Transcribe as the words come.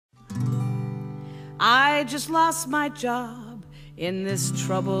I just lost my job in this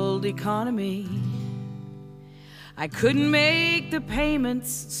troubled economy. I couldn't make the payments,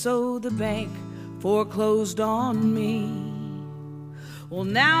 so the bank foreclosed on me. Well,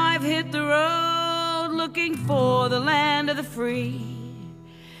 now I've hit the road looking for the land of the free.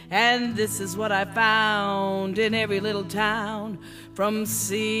 And this is what I found in every little town, from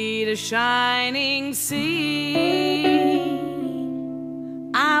sea to shining sea.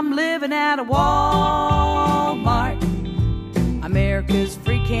 I'm living at a Walmart, America's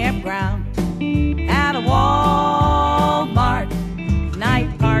free campground. At a Walmart,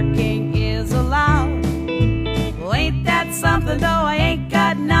 night parking is allowed. Well, ain't that something though? I ain't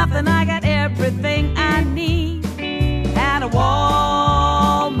got nothing, I got everything I need. At a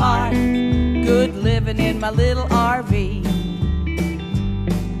Walmart, good living in my little RV.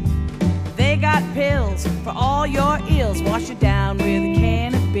 They got pills for all your ills, wash it down with a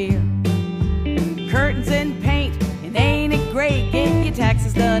can of beer. Curtains and paint, and ain't it great? Get your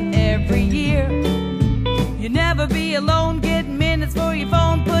taxes done every year. You'll never be alone, get minutes for your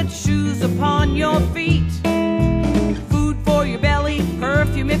phone, put shoes upon your feet. Food for your belly,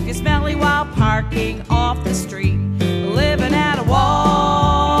 perfume if you're smelly, while parking off the street. Living at a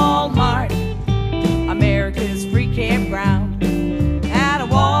Walmart, America's free campground. At a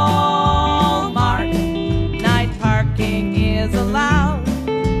Walmart, night parking is allowed.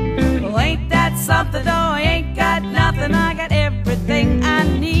 Well, ain't that something though? I ain't got nothing, I got everything I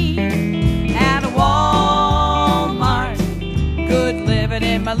need. At a Walmart, good living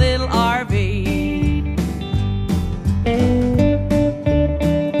in my little RV.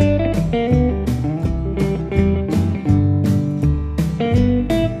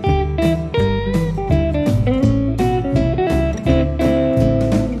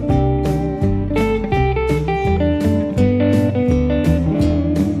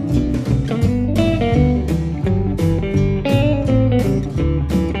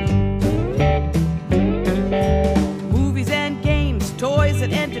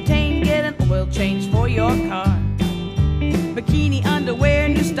 Change for your car, bikini underwear,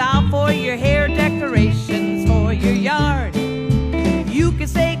 new style for your hair, decorations for your yard. You can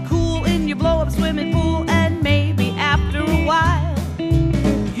stay cool in your blow-up swimming pool, and maybe after a while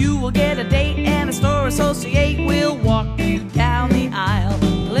you will get a date and a store associate will walk you down the aisle.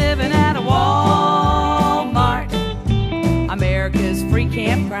 Living at a Walmart, America's free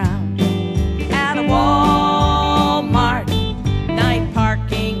campground. At a Walmart, night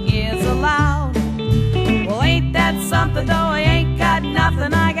parking is allowed. Something though, I ain't got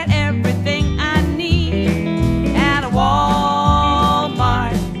nothing, I got everything I need. At a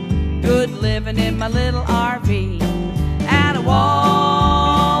Walmart, good living in my little RV. At a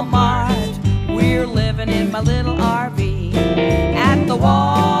Walmart, we're living in my little RV. At the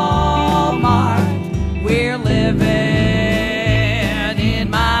Walmart, we're living in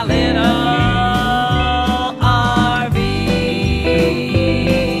my little